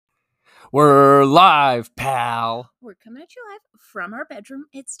We're live, pal. We're coming at you live from our bedroom.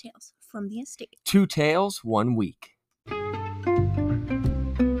 It's Tales from the Estate. 2 tales, 1 week.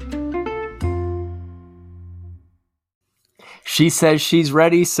 She says she's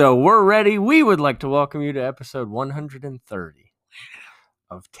ready, so we're ready. We would like to welcome you to episode 130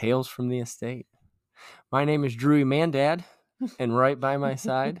 of Tales from the Estate. My name is Drewy Mandad, and right by my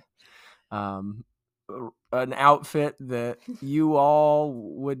side, an outfit that you all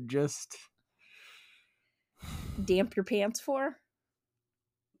would just Damp your pants for?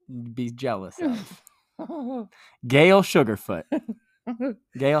 be jealous of. Gail Sugarfoot.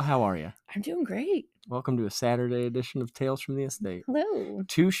 Gail, how are you? I'm doing great. Welcome to a Saturday edition of Tales from the Estate. Hello.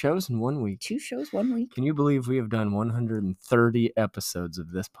 2 shows in 1 week. 2 shows, 1 week. Can you believe we have done 130 episodes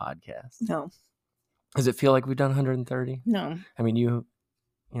of this podcast? No. Does it feel like we've done 130? No. I mean, you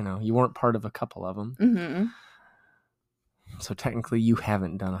weren't part of a couple of them. Mm-hmm. So technically you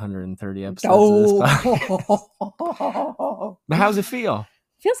haven't done 130 episodes of this podcast. But how's it feel?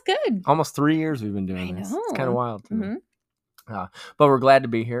 Feels good. Almost 3 years we've been doing this. It's kind of wild to me. But we're glad to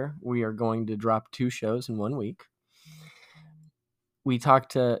be here. We are going to drop 2 shows in 1 week. We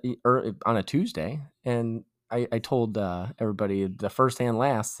talked on a Tuesday, and I told everybody the first and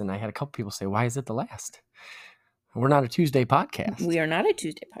last, and I had a couple people say, why is it the last? We're not a Tuesday podcast. We are not a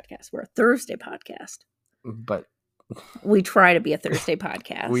Tuesday podcast. We're a Thursday podcast. But we try to be a Thursday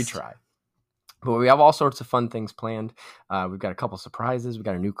podcast. We try. But we have all sorts of fun things planned. We've got a couple surprises. We've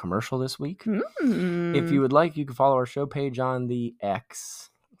got a new commercial this week. If you would like, you can follow our show page on the X.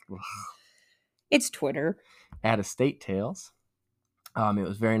 It's Twitter. At Estate Tales. It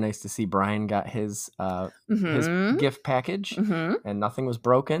was very nice to see Brian got his gift package, and nothing was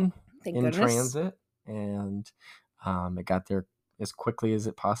broken in transit, and it got there as quickly as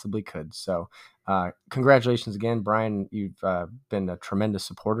it possibly could. So congratulations again, Brian. You've been a tremendous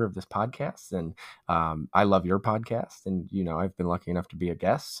supporter of this podcast, and I love your podcast, and I've been lucky enough to be a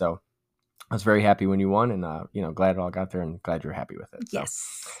guest, so I was very happy when you won, and glad it all got there, and glad you're happy with it.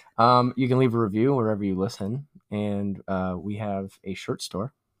 Yes. So, you can leave a review wherever you listen, and we have a shirt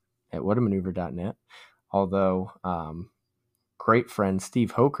store at whatamaneuver.net. Although great friend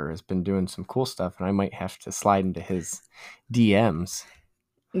Steve Hoker has been doing some cool stuff, and I might have to slide into his DMs.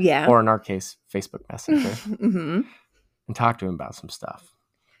 Yeah. Or in our case, Facebook Messenger, and talk to him about some stuff.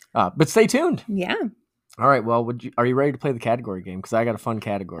 But stay tuned. Yeah. All right. Well, are you ready to play the category game? Because I got a fun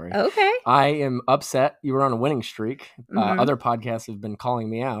category. Okay. I am upset. You were on a winning streak. Other podcasts have been calling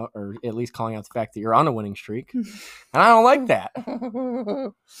me out, or at least calling out the fact that you're on a winning streak. And I don't like that.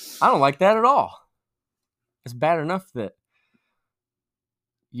 I don't like that at all. It's bad enough that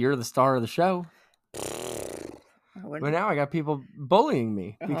you're the star of the show. But now I got people bullying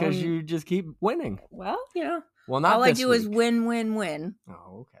me because you just keep winning. Well, Well, not all this I do week. is win, win, win.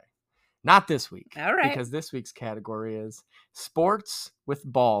 Oh, okay. Not this week. All right. Because this week's category is sports with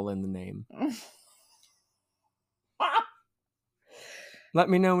ball in the name. Let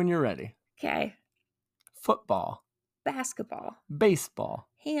me know when you're ready. Okay. Football. Basketball. Baseball.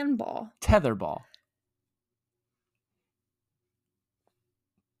 Handball. Tetherball.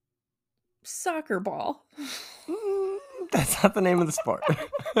 Soccer ball. That's not the name of the sport.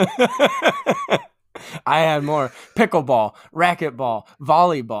 I had more. Pickleball, racquetball,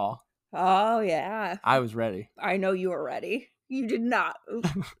 volleyball. Oh, yeah. I was ready. I know you were ready. You did not.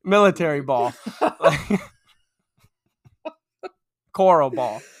 Military ball. Coral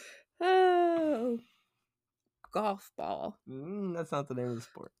ball. Oh. Golf ball. That's not the name of the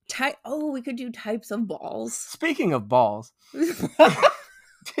sport. We could do types of balls. Speaking of balls,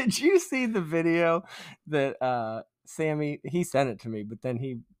 did you see the video that Sammy, he sent it to me, but then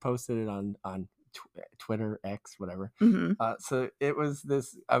he posted it on Twitter, X, whatever. So it was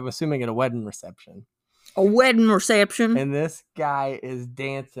this, I'm assuming at a wedding reception. A wedding reception. And this guy is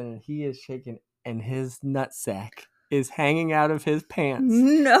dancing, and he is shaking, and his nutsack is hanging out of his pants.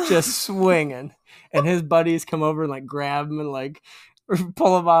 No. Just swinging. And his buddies come over and grab him and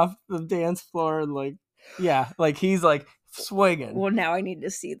pull him off the dance floor and he's swinging. Well, now I need to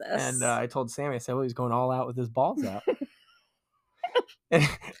see this. And I told Sammy, I said, well, he's going all out with his balls out.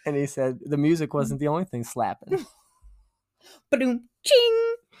 And he said the music wasn't the only thing slapping. Ba-doom,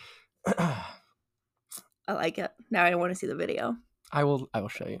 ching. I like it. Now I want to see the video. I will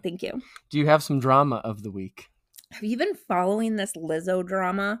show you. Thank you. Do you have some drama of the week? Have you been following this Lizzo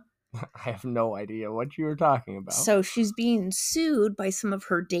drama? I have no idea what you were talking about. So she's being sued by some of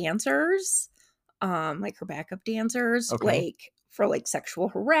her dancers, her backup dancers, okay. For sexual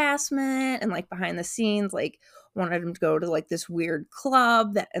harassment and behind the scenes, wanted them to go to this weird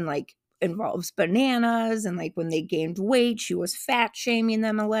club and involves bananas, and like when they gained weight, she was fat shaming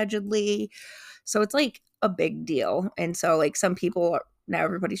them allegedly. So it's like a big deal. And so like some people now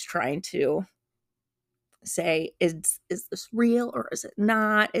everybody's trying to say, is this real or is it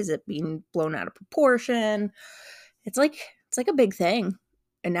not? Is it being blown out of proportion? It's like a big thing.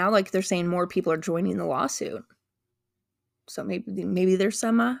 And now like they're saying more people are joining the lawsuit. So maybe there's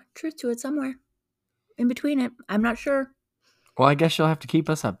some truth to it somewhere in between it. I'm not sure. Well, I guess you'll have to keep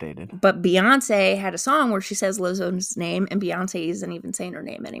us updated. But Beyonce had a song where she says Lizzo's name, and Beyonce isn't even saying her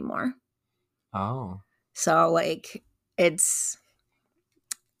name anymore. Oh. So like it's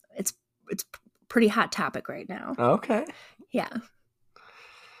pretty hot topic right now. Okay. Yeah.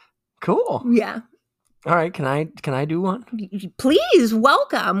 Cool. Yeah. All right. Can I do one? Please,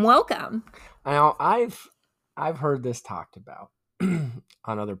 welcome. Now I've heard this talked about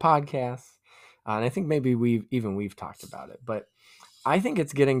on other podcasts, and I think maybe we've talked about it, but I think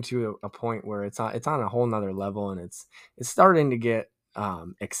it's getting to a point where it's on a whole nother level, and it's starting to get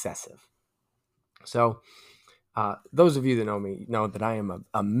excessive. So those of you that know me know that I am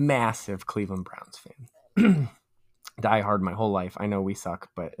a massive Cleveland Browns fan. Die hard my whole life. I know we suck,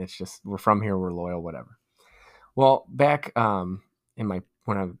 but it's just we're from here, we're loyal, whatever. Well, back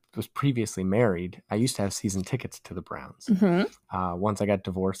when I was previously married, I used to have season tickets to the Browns. Mm-hmm. Once I got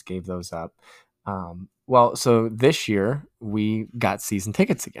divorced, gave those up. Well, so this year we got season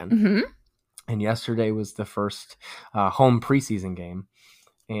tickets again. Mm-hmm. And yesterday was the first home preseason game.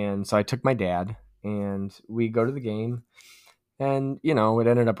 And so I took my dad and we go to the game. And, it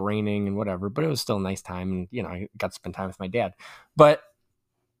ended up raining and whatever, but it was still a nice time. And, I got to spend time with my dad. But,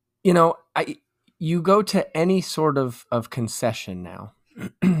 you go to any sort of concession now.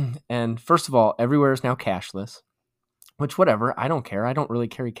 And first of all, everywhere is now cashless. Which, whatever, I don't care. I don't really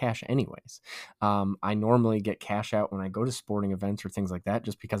carry cash anyways. I normally get cash out when I go to sporting events or things like that,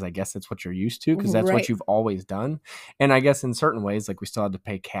 just because I guess that's what you're used to, because that's what you've always done. And I guess in certain ways, like we still had to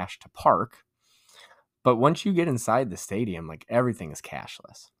pay cash to park. But once you get inside the stadium, like everything is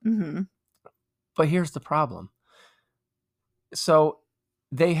cashless. Mm-hmm. But here's the problem. So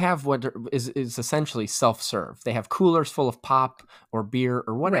they have what is essentially self-serve. They have coolers full of pop or beer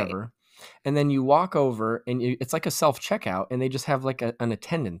or whatever. Right. And then you walk over and it's like a self-checkout and they just have like an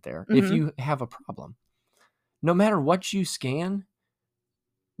attendant there. Mm-hmm. If you have a problem, no matter what you scan,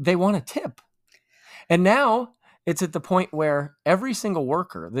 they want a tip. And now it's at the point where every single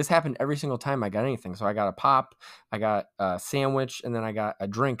worker, this happened every single time I got anything. So I got a pop, I got a sandwich, and then I got a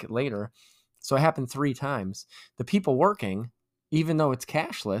drink later. So it happened 3 times. The people working, even though it's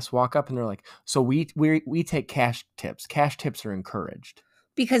cashless, walk up and they're like, so we take cash tips. Cash tips are encouraged.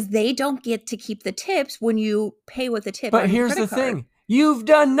 Because they don't get to keep the tips when you pay with a tip. But here's the thing. You've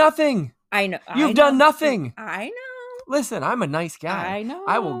done nothing. I know. You've done nothing. I know. Listen, I'm a nice guy. I know.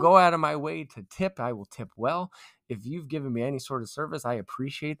 I will go out of my way to tip. I will tip well. If you've given me any sort of service, I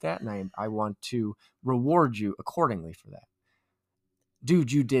appreciate that. And I want to reward you accordingly for that.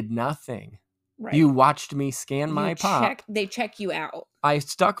 Dude, you did nothing. Right. You watched me scan my pop. They check you out. I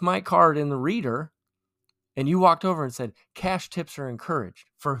stuck my card in the reader. And you walked over and said, cash tips are encouraged.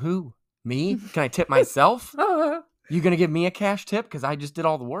 For who? Me? Can I tip myself? You going to give me a cash tip because I just did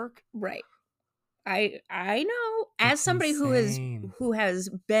all the work? Right. I know. As somebody who has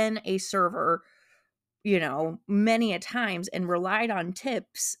been a server, many a times and relied on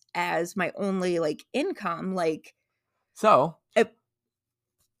tips as my only income, so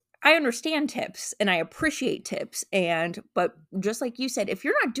I understand tips and I appreciate tips, but just like you said, if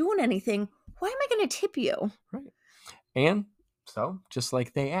you're not doing anything, why am I going to tip you? Right. And so, just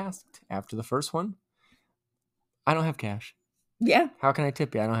like they asked after the first one, I don't have cash. Yeah. How can I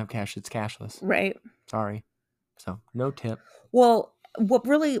tip you? I don't have cash. It's cashless. Right. Sorry. So, no tip. Well, what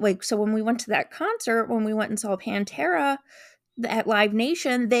really, so when we went to that concert, when we went and saw Pantera at Live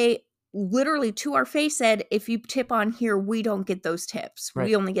Nation, they literally to our face said, if you tip on here, we don't get those tips. Right.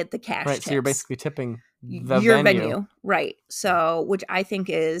 We only get the cash tips. So you're basically tipping your venue. Right. So, which I think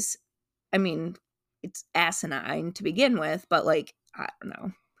is, it's asinine to begin with, but I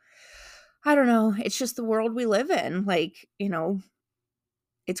don't know. It's just the world we live in.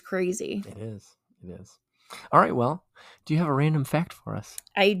 It's crazy. It is. All right. Well, do you have a random fact for us?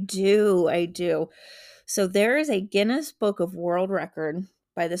 I do. So there is a Guinness Book of World Record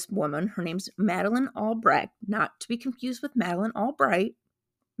by this woman. Her name's Madeleine Albrecht, not to be confused with Madeleine Albright.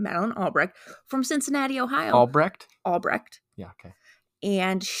 Madeleine Albrecht from Cincinnati, Ohio. Albrecht. Yeah. Okay.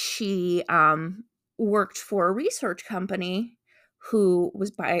 And she worked for a research company who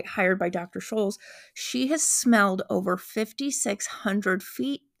was hired by Dr. Scholes. She has smelled over 5,600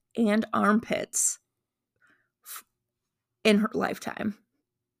 feet and armpits in her lifetime.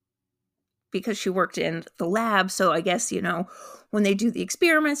 because she worked in the lab. So I guess, when they do the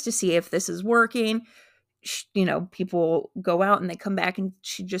experiments to see if this is working, people go out and they come back and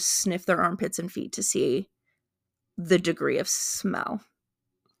she just sniff their armpits and feet to see the degree of smell.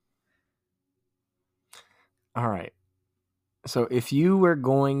 All right. So if you were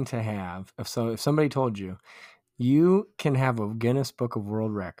going to have, if somebody told you, you can have a Guinness Book of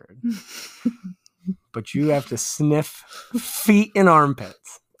World Record, but you have to sniff feet and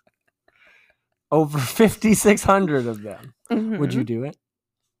armpits, over 5,600 of them, would you do it?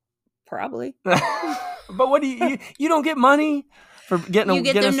 Probably. But what do you don't get money for getting you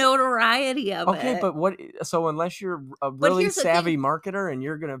get the notoriety of it. Okay, but so unless you're a really savvy marketer and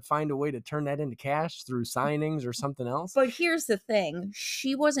you're going to find a way to turn that into cash through signings or something else. But here's the thing.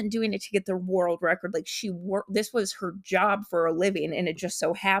 She wasn't doing it to get the world record. Like this was her job for a living, and it just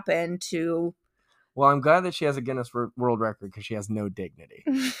so happened to. Well, I'm glad that she has a Guinness World Record because she has no dignity.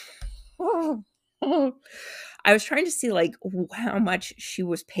 I was trying to see how much she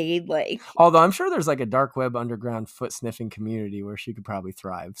was paid. Although I'm sure there's a dark web underground foot sniffing community where she could probably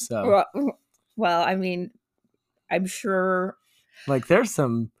thrive. So, well, I mean, I'm sure. There's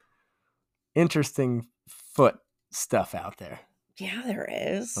some interesting foot stuff out there. Yeah, there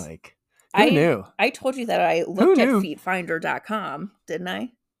is. Who knew? I told you that I looked at feetfinder.com, didn't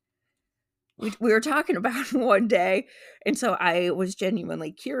I? We were talking about it one day, and so I was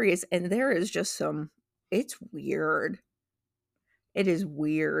genuinely curious, and there is just it's weird. It is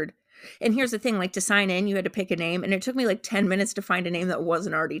weird. And here's the thing, to sign in, you had to pick a name, and it took me 10 minutes to find a name that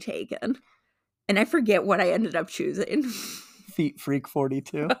wasn't already taken. And I forget what I ended up choosing. Feet Freak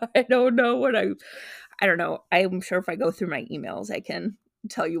 42. I don't know I don't know. I'm sure if I go through my emails, I can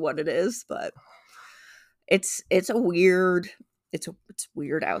tell you what it is, but it's weird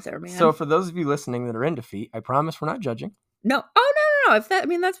out there, man. So for those of you listening that are into feet, I promise we're not judging. No. Oh, no. If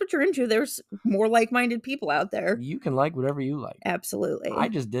that's what you're into, there's more like-minded people out there. You can like whatever you like. Absolutely. I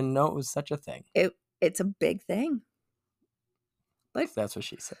just didn't know it was such a thing. It's a big thing. That's what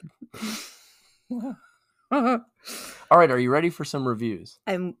she said. All right. Are you ready for some reviews?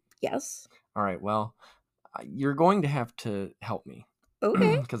 Yes. All right. Well, you're going to have to help me.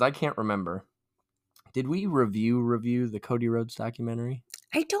 Okay. Because I can't remember. Did we review the Cody Rhodes documentary?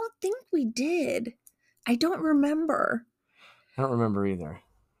 I don't think we did. I don't remember. I don't remember either.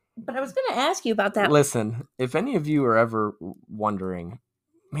 But I was going to ask you about that. Listen, if any of you are ever wondering,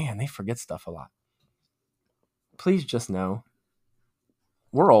 man, they forget stuff a lot. Please just know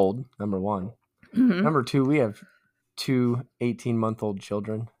we're old, number one. Mm-hmm. Number two, we have 2 18-month-old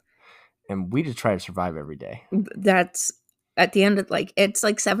children, and we just try to survive every day. That's at the end of it's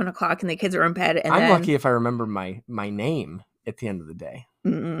 7:00 and the kids are in bed. And I'm lucky if I remember my name at the end of the day.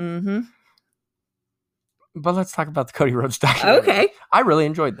 Mm-hmm. But let's talk about the Cody Rhodes documentary. Okay. I really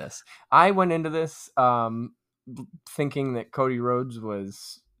enjoyed this. I went into this thinking that Cody Rhodes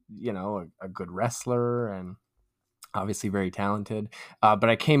was, a good wrestler and obviously very talented. But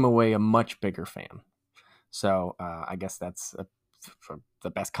I came away a much bigger fan. So I guess that's the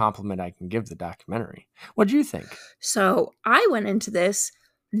best compliment I can give the documentary. What do you think? So I went into this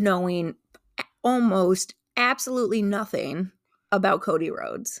knowing almost absolutely nothing about Cody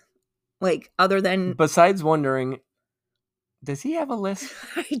Rhodes. Other than... Besides wondering, does he have a list?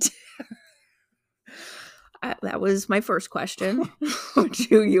 I do. That was my first question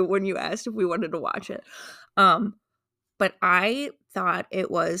to you when you asked if we wanted to watch it. But I thought it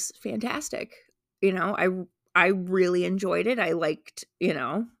was fantastic. I really enjoyed it. I liked,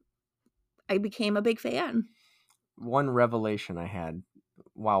 I became a big fan. One revelation I had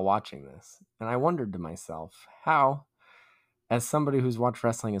while watching this, and I wondered to myself, how, as somebody who's watched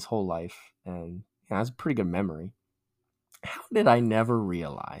wrestling his whole life and has a pretty good memory, how did I never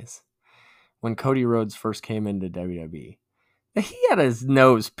realize when Cody Rhodes first came into WWE that he had his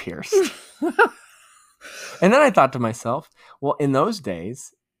nose pierced? And then I thought to myself, well, in those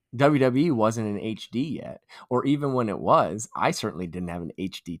days, WWE wasn't in HD yet, or even when it was, I certainly didn't have an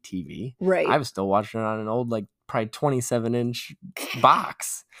HD TV. Right. I was still watching it on an old, probably 27-inch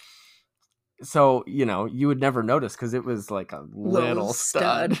box. So, you would never notice because it was like a little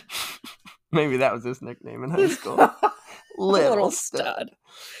stud. Maybe that was his nickname in high school. little stud.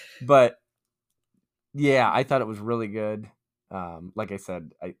 But yeah, I thought it was really good. Like I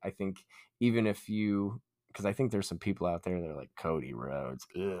said, I think even if because I think there's some people out there that are like, Cody Rhodes,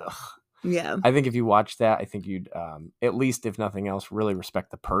 ugh. Yeah. I think if you watch that, I think you'd, at least if nothing else, really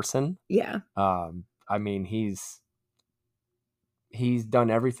respect the person. Yeah. I mean, he's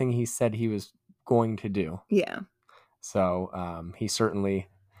done everything he said he was going to do. Yeah. So he certainly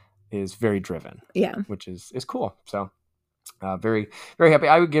is very driven. Yeah. Which is cool. So Very, very happy.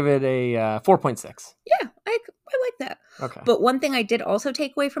 I would give it a 4.6. Yeah, I like that. Okay. But one thing I did also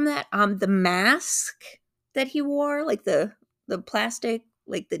take away from that, the mask that he wore, like the plastic,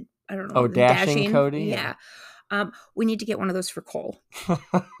 like the, I don't know, the Dashing Cody? Yeah. We need to get one of those for Cole.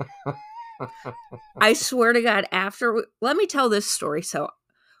 I swear to God, let me tell this story. So,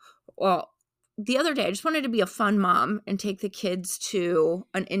 well, the other day, I just wanted to be a fun mom and take the kids to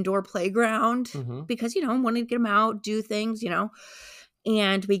an indoor playground because, I wanted to get them out, do things,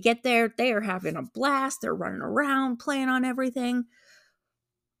 And we get there, they are having a blast. They're running around, playing on everything.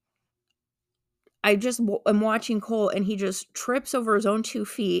 I just am watching Cole, and he just trips over his own 2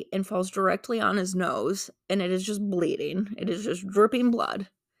 feet and falls directly on his nose, and it is just bleeding. It is just dripping blood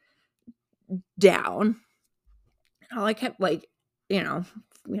down. All I kept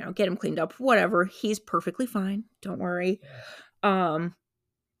get him cleaned up, whatever. He's perfectly fine. Don't worry.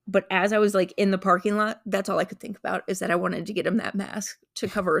 But as I was like in the parking lot, that's all I could think about is that I wanted to get him that mask to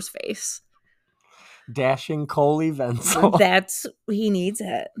cover his face. Dashing Cole events. He needs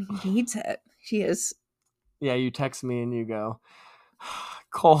it. He needs it. He is. Yeah, you text me and you go,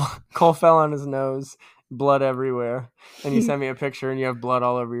 Cole fell on his nose, blood everywhere. And you send me a picture and you have blood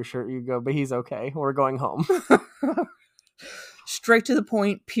all over your shirt. You go, but he's okay. We're going home. Straight to the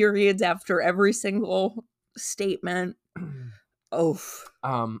point, periods after every single statement. Oh.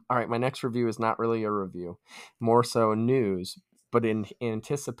 All right, my next review is not really a review, more so news, but in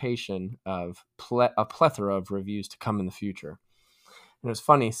anticipation of a plethora of reviews to come in the future. And it was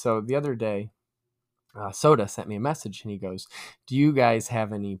funny. So the other day, Soda sent me a message and he goes, "Do you guys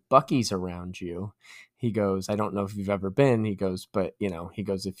have any Buc-ee's around you?" He goes, "I don't know if you've ever been." He goes, "But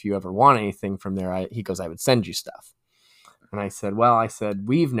if you ever want anything from there, I would send you stuff." And I said,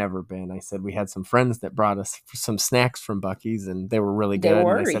 "We've never been." I said, "We had some friends that brought us some snacks from Buc-ee's and they were really good."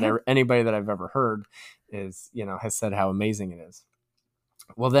 And I said, "Anybody that I've ever heard has said how amazing it is."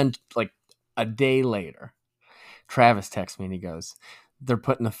 Well, then like a day later, Travis texts me and he goes, "They're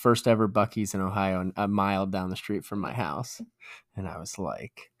putting the first ever Buc-ee's in Ohio a mile down the street from my house." And I was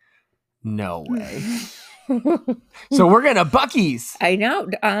like, no way. So we're going to Buc-ee's. I know.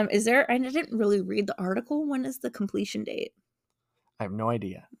 Is there, I didn't really read the article. When is the completion date? I have no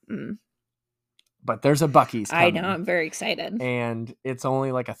idea. But there's a Buc-ee's coming. I know. I'm very excited. And it's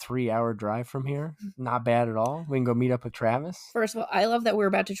only like a 3-hour drive from here. Not bad at all. We can go meet up with Travis. First of all, I love that we're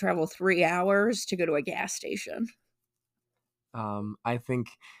about to travel 3 hours to go to a gas station. I think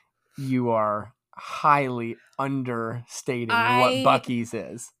you are highly understating what Buc-ee's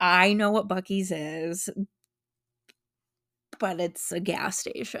is. I know what Buc-ee's is, but it's a gas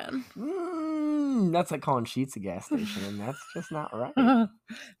station. That's like calling Sheetz a gas station, and that's just not right.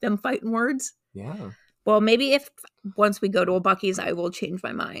 Them fighting words? Yeah. Well, maybe once we go to a Buc-ee's, I will change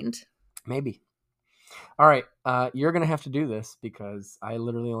my mind. Maybe. All right. You're going to have to do this because I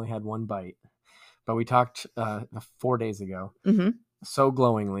literally only had one bite. But we talked 4 days ago so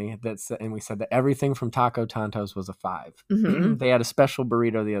glowingly and we said that everything from Taco Tonto's was a 5. They had a special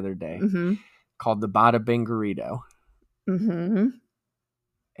burrito the other day called the Bada Bing Burrito. And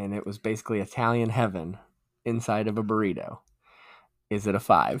it was basically Italian heaven inside of a burrito. Is it a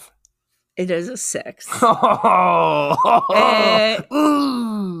 5? It is a 6. It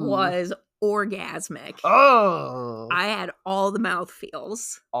was orgasmic. Oh, I had all the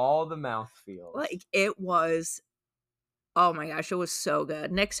mouthfeels. Like, it was, oh my gosh, it was so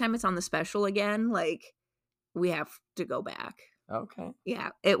good. Next time it's on the special again, like, we have to go back. Okay. Yeah,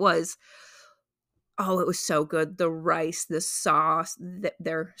 it was so good. The rice, the sauce,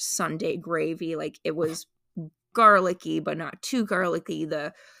 their Sunday gravy, like, it was garlicky, but not too garlicky.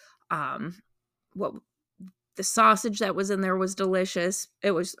 The sausage that was in there was delicious.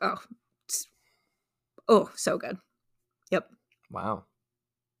 It was, so good. Yep. Wow.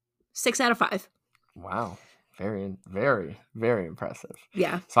 6 out of 5. Wow. Very, very, very impressive.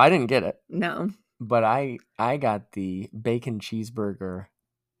 Yeah. So I didn't get it. No. But I got the bacon cheeseburger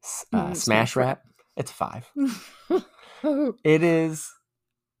smash wrap. It's 5. It is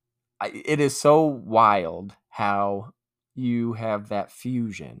so wild how you have that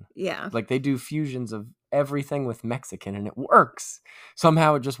fusion. Yeah. Like they do fusions of everything with Mexican and it works.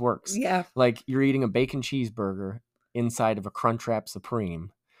 Somehow it just works. Yeah. Like you're eating a bacon cheeseburger inside of a Crunchwrap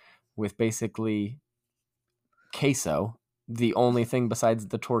Supreme with basically queso, the only thing besides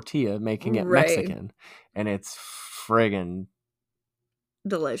the tortilla making it Mexican. And it's friggin'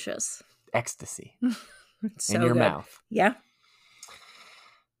 delicious. Ecstasy so in your good. mouth. Yeah.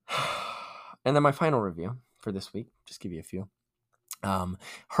 And then my final review for this week, just give you a few.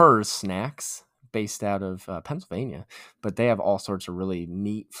 Hers Snacks, based out of Pennsylvania, but they have all sorts of really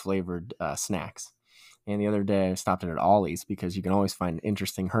neat flavored snacks. And the other day I stopped in at Ollie's because you can always find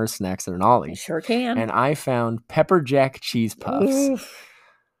interesting her snacks at an Ollie's. Sure can. And I found pepper jack cheese puffs. Oof.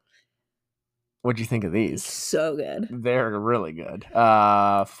 What'd you think of these? So good. They're really good.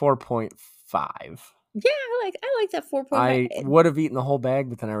 4.5. Yeah, I like that 4.5. I would have eaten the whole bag,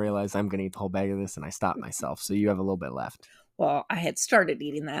 but then I realized I'm going to eat the whole bag of this, and I stopped myself. So you have a little bit left. Well, I had started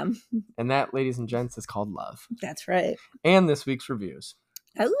eating them. And that, ladies and gents, is called love. That's right. And this week's reviews.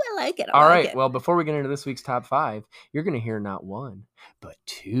 Oh, I like it. All right. Well, before we get into this week's top 5, you're going to hear not one, but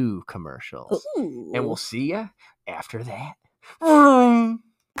 2 commercials. Ooh. And we'll see you after that.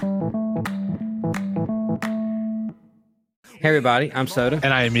 Hey everybody, I'm Soda.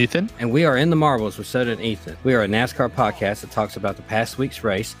 And I am Ethan. And we are In the Marbles with Soda and Ethan. We are a NASCAR podcast that talks about the past week's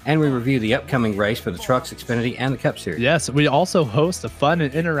race, and we review the upcoming race for the Trucks, Xfinity, and the Cup Series. Yes, we also host a fun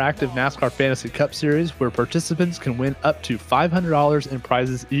and interactive NASCAR Fantasy Cup Series where participants can win up to $500 in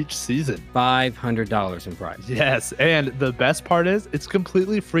prizes each season. $500 in prizes. Yes, and the best part is it's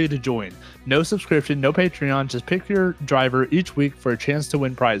completely free to join. No subscription, no Patreon, just pick your driver each week for a chance to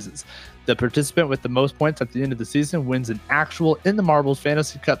win prizes. The participant with the most points at the end of the season wins an actual In the Marbles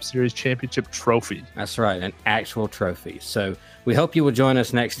Fantasy Cup Series Championship trophy. That's right, an actual trophy. So we hope you will join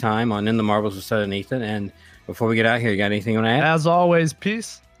us next time on In the Marbles with Soda and Ethan. And before we get out here, you got anything you want to add? As always,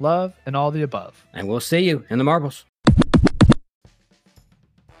 peace, love, and all the above. And we'll see you in the Marbles.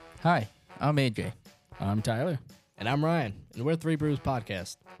 Hi, I'm AJ. I'm Tyler. And I'm Ryan. And we're Three Brews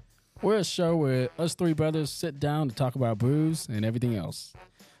Podcast. We're a show where us three brothers sit down to talk about brews and everything else.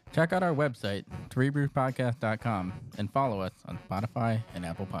 Check out our website, threebrewpodcast.com, and follow us on Spotify and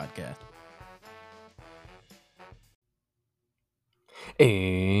Apple Podcasts.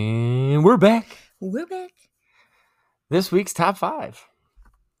 And we're back. We're back. This week's top 5.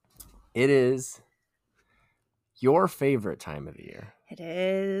 It is your favorite time of the year. It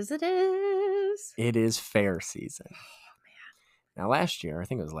is. It is. It is fair season. Oh, man. Now, last year, I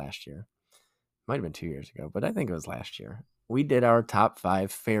think it was last year. Might have been 2 years ago, but I think it was last year. We did our top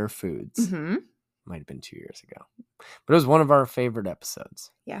 5 fair foods. Mm-hmm. Might have been 2 years ago. But it was one of our favorite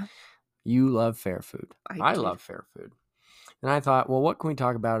episodes. Yeah. You love fair food. I do. love fair food. And I thought, well, what can we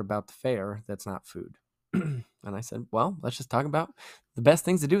talk about the fair that's not food? And I said, well, let's just talk about the best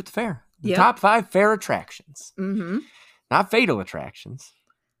things to do at the fair. The top 5 fair attractions. Mm-hmm. Not fatal attractions.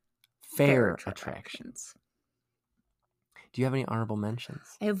 Fair attractions. Do you have any honorable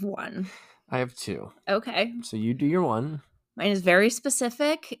mentions? I have one. I have 2. Okay. So you do your one. Mine is very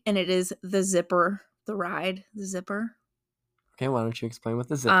specific, and it is the zipper, the ride, the zipper. Okay, why don't you explain what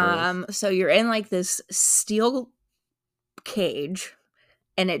the zipper is? So you're in like this steel cage,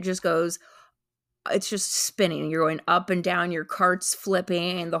 and it just goes, it's just spinning. You're going up and down, your cart's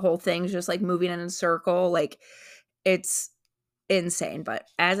flipping, the whole thing's just like moving in a circle. Like, it's insane. But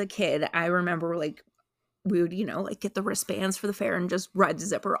as a kid, I remember like we would, like get the wristbands for the fair and just ride the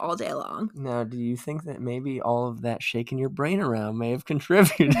zipper all day long. Now, do you think that maybe all of that shaking your brain around may have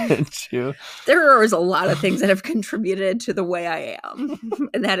contributed to... There is a lot of things that have contributed to the way I am.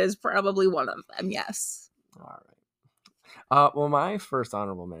 And that is probably one of them, yes. All right. Well, my first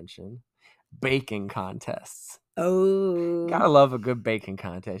honorable mention, baking contests. Oh. Gotta love a good baking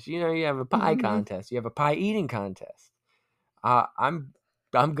contest. You have a pie contest. You have a pie eating contest. I'm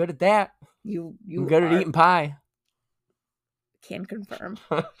good at that. I'm good at eating pie. Can confirm.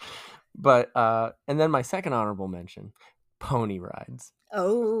 But and then my second honorable mention, pony rides.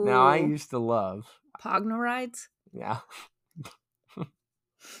 Oh. Now I used to love Pogno rides? Yeah.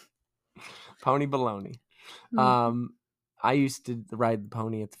 Pony baloney. I used to ride the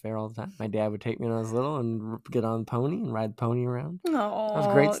pony at the fair all the time. My dad would take me when I was little and get on the pony and ride the pony around. Oh, that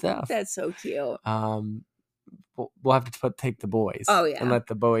was great stuff. That's so cute. We'll have to take the boys. Oh, yeah. And let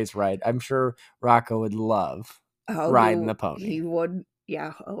the boys ride. I'm sure Rocco would love riding the pony. He would.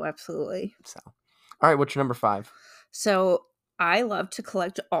 Yeah. Oh, absolutely. So, all right. What's your number 5? So I love to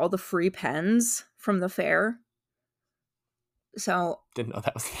collect all the free pens from the fair. So didn't know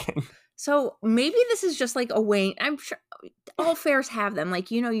that was the thing. So maybe this is just like a way. I'm sure all fairs have them. Like,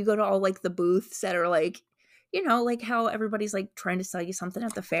 you go to all like the booths that are like, like how everybody's like trying to sell you something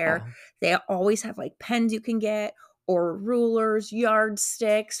at the fair. Yeah. They always have like pens you can get, or rulers,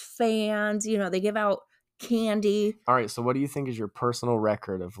 yardsticks, fans. They give out candy. All right. So what do you think is your personal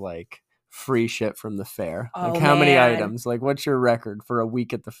record of like free shit from the fair? Oh, like how many items? Like what's your record for a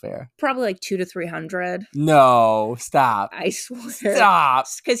week at the fair? Probably like 200 to 300. No, stop. I swear. Stop.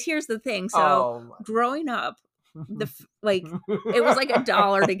 Because here's the thing. So growing up, it was like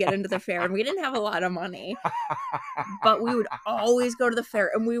 $1 to get into the fair, and we didn't have a lot of money, but we would always go to the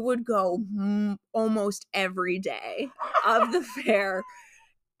fair, and we would go almost every day of the fair.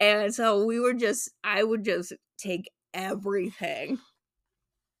 And so I would just take everything.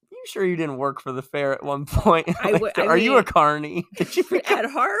 You sure you didn't work for the fair at one point? I Are you a carny? Did you at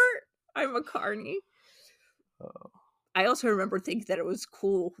heart, I'm a carny. Oh. I also remember thinking that it was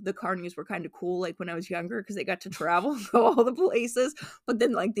cool. The Carnies were kind of cool, like when I was younger, because they got to travel and go all the places. But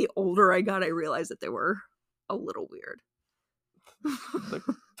then, like the older I got, I realized that they were a little weird.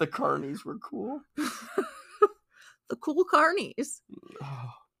 The Carnies were cool. The cool Carnies.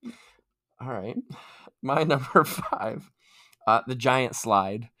 Oh. All right, my number 5, the giant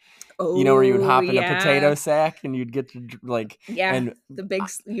slide. Oh, you know, where you would hop in a potato sack and you'd get to and the big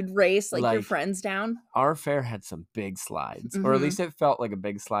you'd race like your friends down. Our fair had some big slides, or at least it felt like a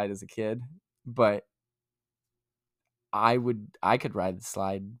big slide as a kid. But I could ride the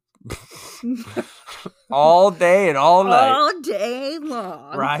slide all day and all night, all day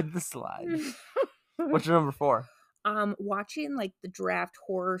long. Ride the slide. What's your number 4? Watching like the draft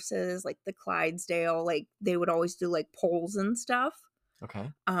horses, like the Clydesdale, like they would always do like polls and stuff.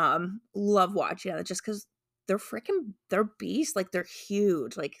 Okay. Love watching it just because they're beasts. Like they're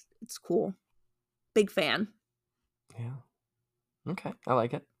huge. Like it's cool. Big fan. Yeah. Okay. I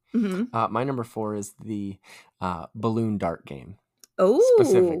like it. Mm-hmm. My number 4 is the balloon dart game. Oh,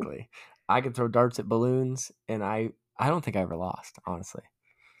 specifically, I could throw darts at balloons, and I don't think I ever lost. Honestly,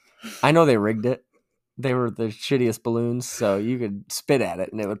 I know they rigged it. They were the shittiest balloons, so you could spit at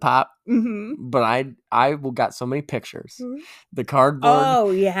it and it would pop. But I got so many pictures. The cardboard.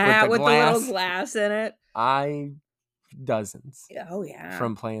 Oh yeah, with the little glass in it. Dozens. Oh yeah.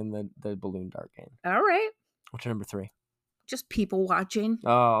 From playing the balloon dart game. All right. What's your number 3? Just people watching.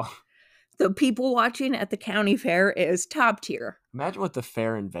 Oh. The people watching at the county fair is top tier. Imagine what the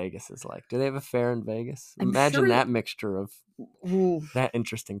fair in Vegas is like. Do they have a fair in Vegas? Imagine that mixture of that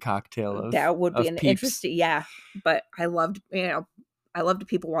interesting cocktail of that would be an peeps. Interesting, yeah. But I loved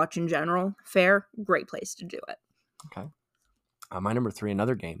people watch in general. Fair, great place to do it. Okay. My number 3,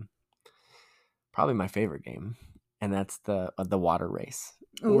 another game, probably my favorite game, and that's the water race.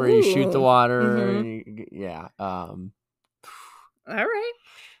 Ooh. Where you shoot the water. And all right.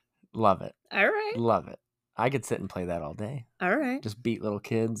 Love it. All right. Love it. I could sit and play that all day. All right. Just beat little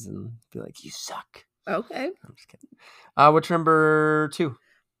kids and be like, you suck. Okay. I'm just kidding. What's your number 2?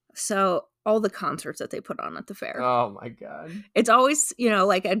 So all the concerts that they put on at the fair. Oh my God. It's always,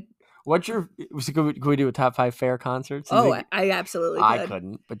 like a... What's your... Could we do a top 5 fair concerts? I absolutely could. I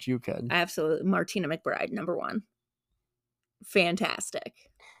couldn't, but you could. Absolutely. Martina McBride, number 1. Fantastic.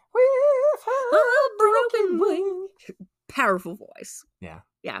 With a broken wing. Powerful voice. Yeah.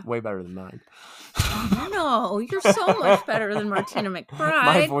 Yeah. Way better than mine. No, you're so much better than Martina McBride.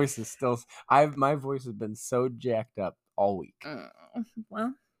 My voice is still... my voice has been so jacked up all week.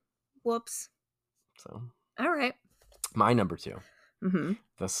 Well, whoops. So. All right. My number 2.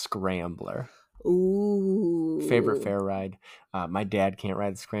 The Scrambler. Ooh. Favorite fair ride. My dad can't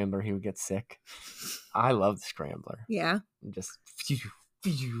ride the Scrambler. He would get sick. I love the Scrambler. Yeah. Just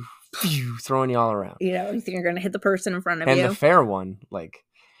throwing you all around. You think you're going to hit the person in front of you. And the fair one, like,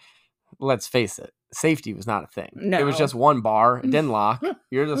 let's face it, safety was not a thing. No. It was just one bar. It didn't lock.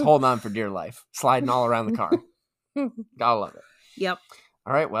 You're just holding on for dear life, sliding all around the car. Gotta love it. Yep.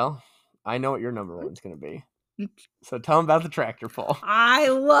 All right, well, I know what your number 1's going to be. So tell them about the tractor pull. I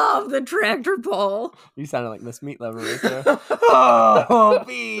love the tractor pull. You sounded like Miss Meat Lover right there. Oh,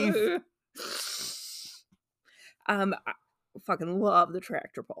 beef. I fucking love the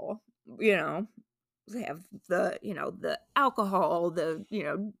tractor pull. They have the alcohol,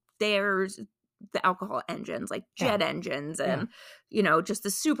 there's the alcohol engines, like jet engines, and just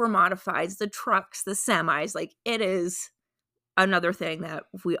the super modifieds, the trucks, the semis. Like, it is another thing that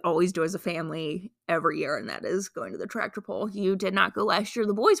we always do as a family every year, and that is going to the tractor pull. You did not go last year.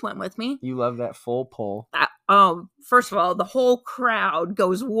 The boys went with me. You love that full pull. First of all, the whole crowd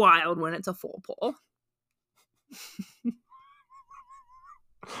goes wild when it's a full pull.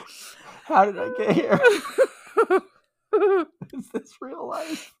 How did I get here? Is this real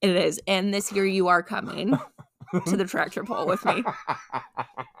life? It is. And this year you are coming to the tractor pull with me.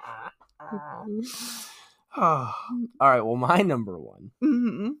 Oh. All right. Well, my number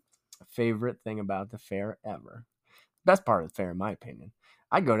 1 favorite thing about the fair ever, best part of the fair, in my opinion,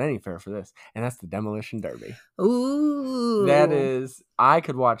 I'd go to any fair for this, and that's the Demolition Derby. Ooh. That is, I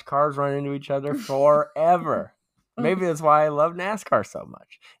could watch cars run into each other forever. Maybe that's why I love NASCAR so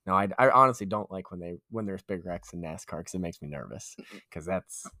much. No, I honestly don't like when there's big wrecks in NASCAR, because it makes me nervous, because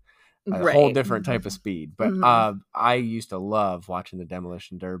that's a whole different type of speed. But I used to love watching the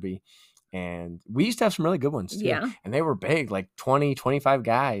Demolition Derby, and we used to have some really good ones too. Yeah. And they were big, like 20, 25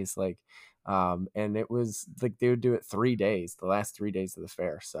 guys. Like, And it was like they would do it 3 days, the last 3 days of the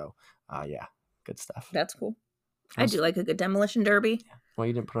fair. So yeah, good stuff. That's cool. I do like a good demolition derby. Yeah. Well,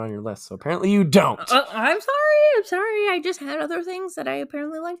 you didn't put it on your list, so apparently you don't. I'm sorry. I just had other things that I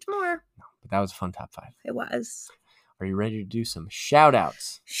apparently liked more. No, but that was a fun top 5. It was. Are you ready to do some shout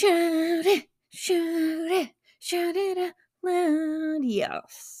outs? Shout it out loud.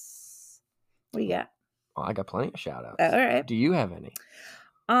 Yes. What do you got? Well, I got plenty of shout outs. All right. Do you have any?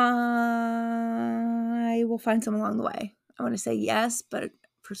 I will find some along the way. I want to say yes, but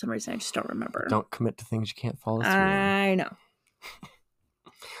for some reason I just don't remember. Don't commit to things you can't follow through. I know.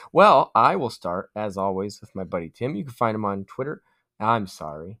 Well, I will start, as always, with my buddy Tim. You can find him on Twitter. I'm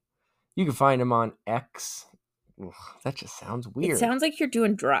sorry. You can find him on X. Ugh, that just sounds weird. It sounds like you're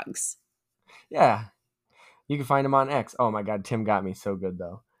doing drugs. Yeah. You can find him on X. Oh my God, Tim got me so good,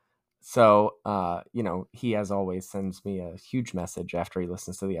 though. So, he, as always, sends me a huge message after he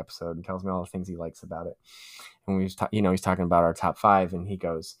listens to the episode and tells me all the things he likes about it. And we was he's talking about our top 5, and he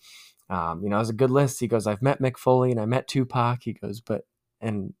goes, it was a good list. He goes, I've met Mick Foley and I met Tupac. He goes,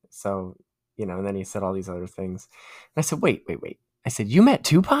 and then he said all these other things. And I said, wait. I said, you met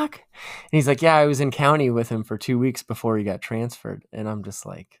Tupac? And he's like, yeah, I was in county with him for 2 weeks before he got transferred. And I'm just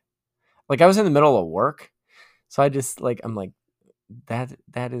like I was in the middle of work. So I just I'm like, that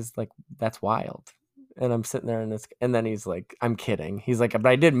is like, that's wild. And I'm sitting there and then he's like, I'm kidding. He's like, but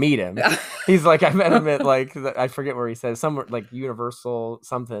I did meet him. He's like, I met him at I forget where he said, somewhere like Universal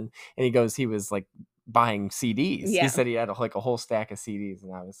something. And he goes, he was like buying CDs. Yeah. He said he had a whole stack of CDs.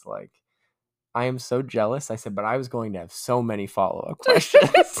 And I was like, I am so jealous. I said, but I was going to have so many follow-up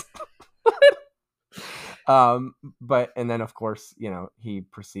questions. And then of course, he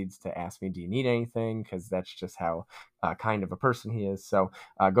proceeds to ask me, do you need anything? Because that's just how kind of a person he is. So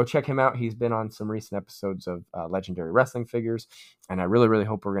go check him out. He's been on some recent episodes of Legendary Wrestling Figures, and I really, really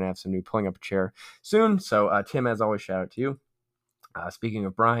hope we're going to have some new Pulling Up a Chair soon. So Tim, as always, shout out to you. Speaking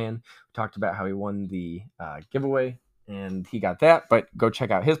of Brian, we talked about how he won the giveaway, and he got that, but go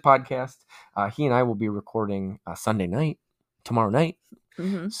check out his podcast. He and I will be recording tomorrow night.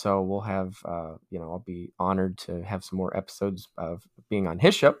 Mm-hmm. So we'll have, I'll be honored to have some more episodes of being on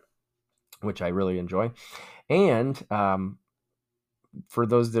his show, which I really enjoy. And for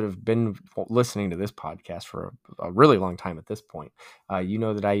those that have been listening to this podcast for a really long time at this point, you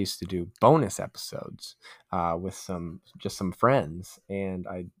know that I used to do bonus episodes with some friends, and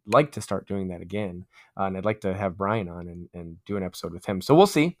I'd like to start doing that again. And I'd like to have Brian on and do an episode with him. So we'll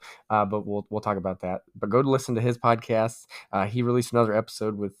see, but we'll talk about that. But go to listen to his podcast. He released another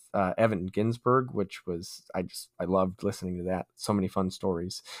episode with Evan Ginsberg, which was I loved listening to that. So many fun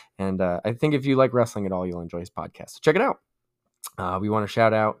stories, and I think if you like wrestling at all, you'll enjoy his podcast. So check it out. We want to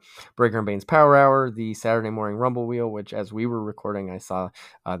shout out Breaker and Bane's Power Hour, the Saturday morning Rumble Wheel, which as we were recording, I saw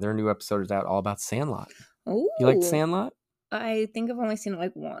their new episode is out all about Sandlot. Ooh. You like Sandlot? I think I've only seen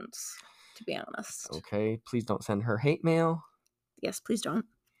it once, to be honest. Okay, please don't send her hate mail. Yes, please don't.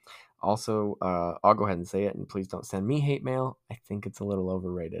 Also, I'll go ahead and say it, and please don't send me hate mail. I think it's a little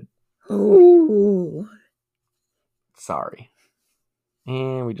overrated. Ooh. Sorry.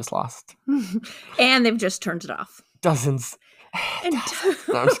 And we just lost. And they've just turned it off. Dozens. No,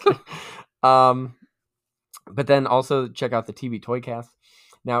 I'm just kidding. But then also check out the TV Toycast.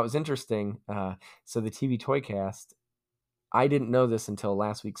 Now, it was interesting. So the TV Toycast, I didn't know this until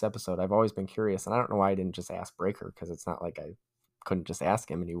last week's episode. I've always been curious, and I don't know why I didn't just ask Breaker, because it's not like I couldn't just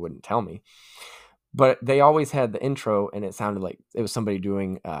ask him and he wouldn't tell me. But they always had the intro, and it sounded like it was somebody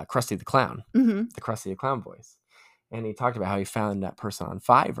doing Krusty the Clown, mm-hmm. the Krusty the Clown voice. And he talked about how he found that person on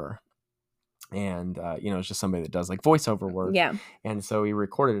Fiverr. And, it's just somebody that does like voiceover work. Yeah. And so he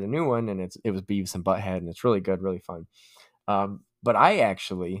recorded a new one, and it was Beavis and Butthead, and it's really good, really fun. But I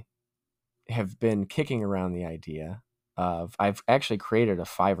actually have been kicking around the idea of, I've actually created a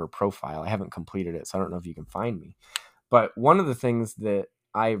Fiverr profile. I haven't completed it, so I don't know if you can find me. But one of the things that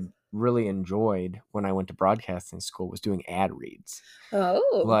I really enjoyed when I went to broadcasting school was doing ad reads.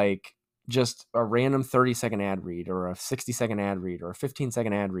 Oh. Like just a random 30-second ad read, or a 60-second ad read, or a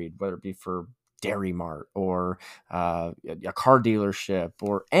 15-second ad read, whether it be for Dairy Mart or a car dealership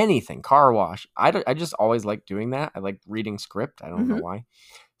or anything, car wash. I just always like doing that. I like reading script. I don't know why.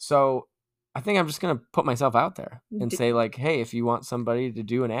 So I think I'm just going to put myself out there and say like, hey, if you want somebody to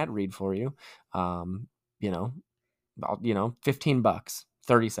do an ad read for you, $15,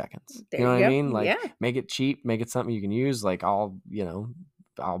 30 seconds. You know what I mean? Like, make it cheap, make it something you can use. Like I'll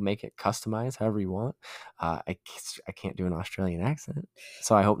make it customized however you want. I can't do an Australian accent,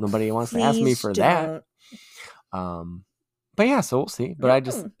 so I hope nobody wants to ask me for that. But yeah, so we'll see. But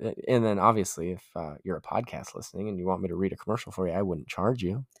and then obviously if you're a podcast listening and you want me to read a commercial for you, I wouldn't charge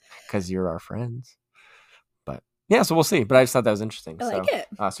you. because you're our friends. But yeah, so we'll see. But I just thought that was interesting. I like it.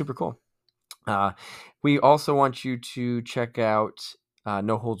 Super cool. We also want you to check out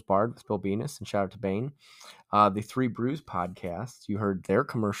No Holds Barred with Bill Venus, and shout out to Bane. The Three Brews podcast. You heard their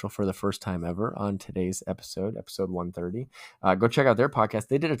commercial for the first time ever on today's episode 130. Go check out their podcast.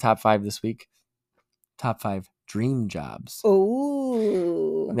 They did a top 5 this week. Top 5 dream jobs.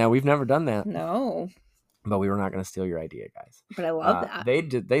 Oh. Now, we've never done that. No. But we were not going to steal your idea, guys. But I love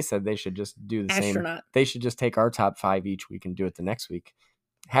that. They said they should just do the Astronaut. same. They should just take our top 5 each week and do it the next week.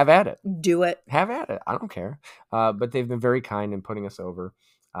 Have at it. Do it. Have at it. I don't care. But they've been very kind in putting us over.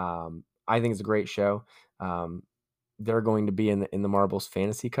 I think it's a great show. They're going to be in the Marbles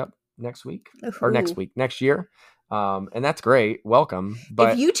Fantasy Cup next week. Ooh. Or next year. And that's great. Welcome.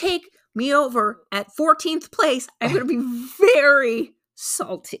 But if you take me over at 14th place, I'm going to be very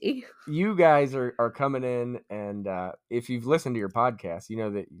salty. You guys are coming in, and if you've listened to your podcast, you know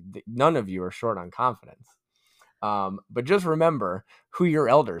that none of you are short on confidence. But just remember who your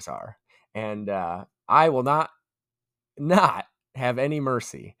elders are, and I will not have any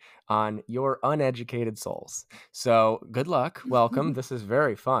mercy on your uneducated souls. So good luck. Welcome. This is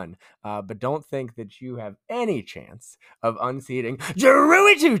very fun. But don't think that you have any chance of unseating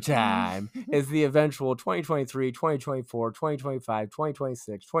Drew time is the eventual 2023, 2024, 2025,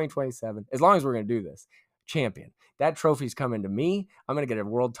 2026, 2027. As long as we're going to do this, champion. That trophy's coming to me. I'm going to get a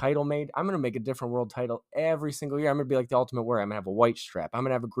world title made. I'm going to make a different world title every single year. I'm going to be like the Ultimate Warrior. I'm going to have a white strap. I'm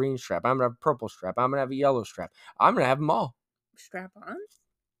going to have a green strap. I'm going to have a purple strap. I'm going to have a yellow strap. I'm going to have them all. Strap on?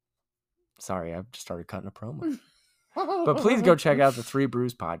 Sorry, I've just started cutting a promo. But please go check out the Three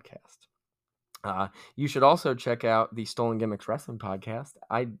Brews podcast. You should also check out the Stolen Gimmicks Wrestling podcast.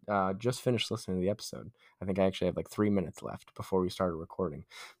 I just finished listening to the episode. I think I actually have like 3 minutes left before we started recording.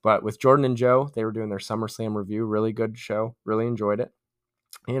 But with Jordan and Joe, they were doing their SummerSlam review. Really good show. Really enjoyed it.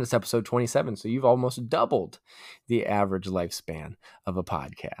 And it's episode 27, so you've almost doubled the average lifespan of a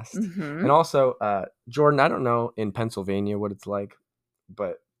podcast. Mm-hmm. And also, Jordan, I don't know in Pennsylvania what it's like,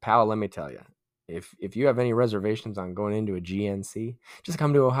 but pal, let me tell you, if you have any reservations on going into a GNC, just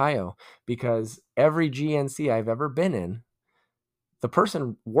come to Ohio, because every GNC I've ever been in, the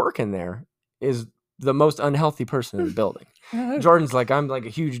person working there is the most unhealthy person in the building. Jordan's like, I'm like a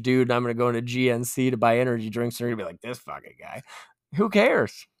huge dude, and I'm going to go into GNC to buy energy drinks, and you're going to be like, this fucking guy. Who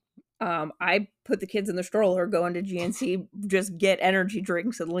cares? I put the kids in the stroller, go into GNC, just get energy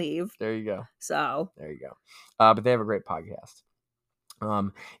drinks and leave. There you go. So there you go. But they have a great podcast.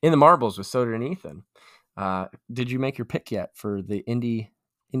 In the Marbles with Soda and Ethan. Did you make your pick yet for the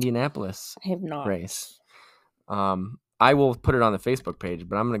Indianapolis I have not. race? I will put it on the Facebook page,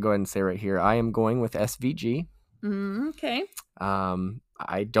 but I'm going to go ahead and say right here, I am going with SVG. Okay.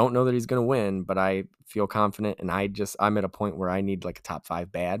 I don't know that he's going to win, but I feel confident, and I'm at a point where I need like a top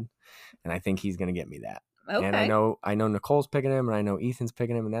 5 bad, and I think he's going to get me that. Okay. And I know Nicole's picking him, and I know Ethan's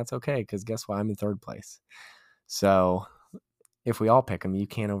picking him, and that's okay, because guess what? I'm in 3rd place. So if we all pick him, you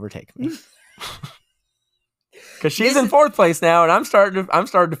can't overtake me. Because she's in 4th place now, and I'm starting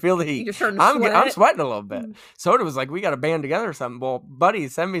to feel the heat. You're starting to sweat. I'm sweating a little bit. Soda was like, "We got to band together or something." Well, buddy,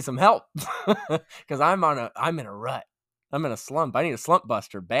 send me some help, because I'm in a rut. I'm in a slump. I need a slump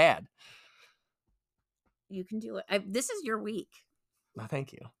buster bad. You can do it. This is your week. Oh,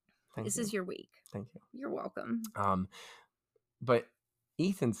 thank you. This is your week. Thank you. You're welcome. But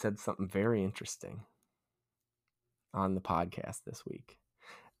Ethan said something very interesting on the podcast this week.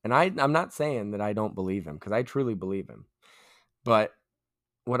 And I'm not saying that I don't believe him, because I truly believe him. But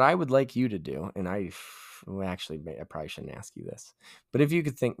what I would like you to do, and I probably shouldn't ask you this, but if you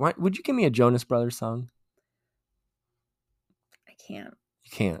could think, would you give me a Jonas Brothers song? I can't.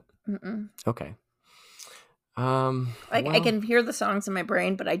 You can't? Mm-mm. Okay. I can hear the songs in my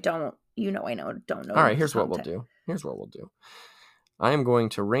brain, but I don't, I don't know. All right, here's what we'll do. I am going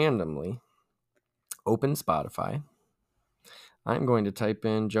to randomly open Spotify. I'm going to type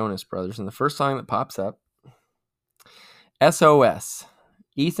in Jonas Brothers, and the first song that pops up, SOS,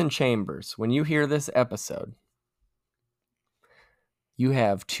 Ethan Chambers. When you hear this episode, you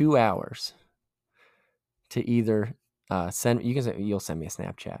have 2 hours to either you'll send me a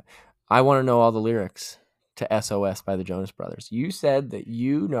Snapchat. I want to know all the lyrics to SOS by the Jonas Brothers. You said that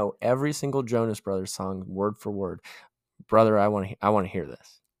you know every single Jonas Brothers song word for word. Brother, I want to hear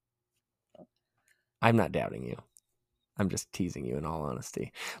this. I'm not doubting you. I'm just teasing you in all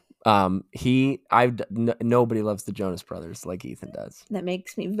honesty. Nobody loves the Jonas Brothers like Ethan does. That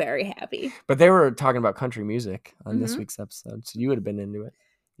makes me very happy. But they were talking about country music on this week's episode, so you would have been into it.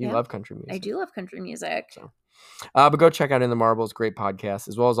 You love country music. I do love country music. So. But go check out In the Marbles, great podcast,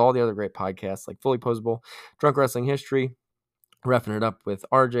 as well as all the other great podcasts like Fully Posable, Drunk Wrestling History, Roughing it up with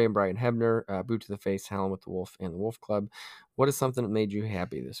RJ and Brian Hebner, Boot to the Face, Howlin' with the Wolf, and the Wolf Club. What is something that made you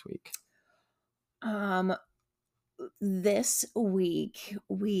happy this week? This week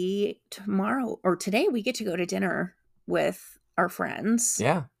today we get to go to dinner with our friends.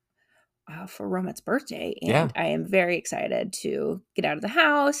 Yeah. For Romet's birthday, and I am very excited to get out of the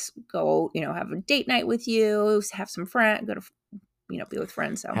house, go, have a date night with you, have some friends, go to, be with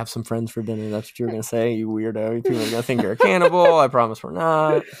friends. So have some friends for dinner. That's what you were gonna say, you weirdo. People are gonna think you're a cannibal. I promise we're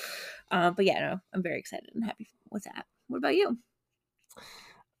not. But yeah, no, I'm very excited and happy with that. What about you?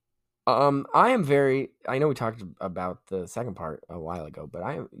 I know we talked about the second part a while ago,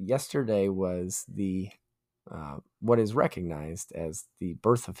 but yesterday was the what is recognized as the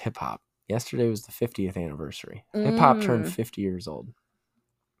birth of hip hop. Yesterday was the 50th anniversary. Hip hop turned 50 years old.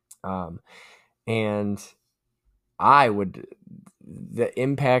 And the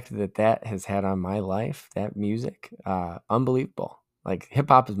impact that has had on my life, that music, unbelievable. Like, hip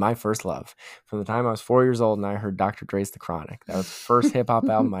hop is my first love. From the time I was 4 years old and I heard Dr. Dre's The Chronic. That was the first hip hop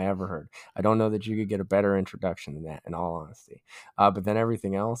album I ever heard. I don't know that you could get a better introduction than that, in all honesty. But then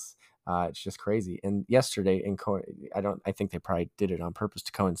everything else, it's just crazy. And yesterday, I think they probably did it on purpose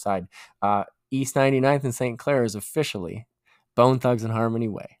to coincide. East 99th and St. Clair is officially Bone Thugs and Harmony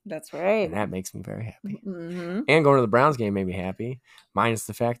Way. That's right. And that makes me very happy. Mm-hmm. And going to the Browns game made me happy, minus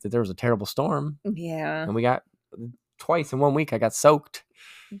the fact that there was a terrible storm. Yeah. And we got twice in 1 week, I got soaked.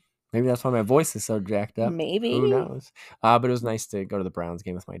 Maybe that's why my voice is so jacked up. Maybe. Who knows? But it was nice to go to the Browns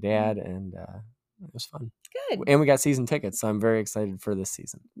game with my dad, and it was fun. Good. And we got season tickets, so I'm very excited for this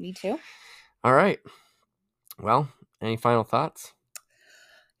season. Me too. All right. Well, any final thoughts?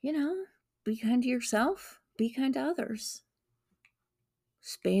 Be kind to yourself. Be kind to others.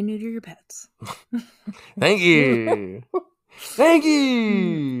 Spay and neuter your pets. Thank you. Thank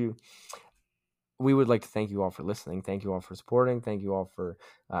you. We would like to thank you all for listening. Thank you all for supporting. Thank you all for,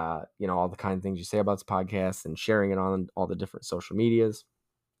 all the kind things you say about this podcast and sharing it on all the different social medias.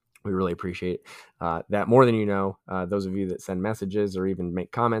 We really appreciate that more than you know. Those of you that send messages or even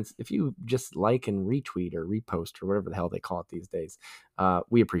make comments, if you just like and retweet or repost or whatever the hell they call it these days,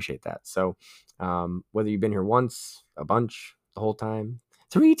 we appreciate that. So whether you've been here once, a bunch, the whole time,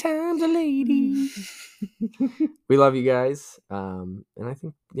 3 times a lady, we love you guys. And I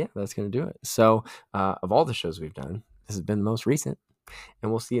think, that's going to do it. So of all the shows we've done, this has been the most recent.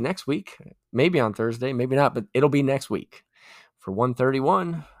 And we'll see you next week. Maybe on Thursday, maybe not, but it'll be next week for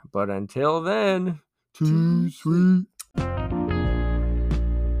 131. But until then, too sweet.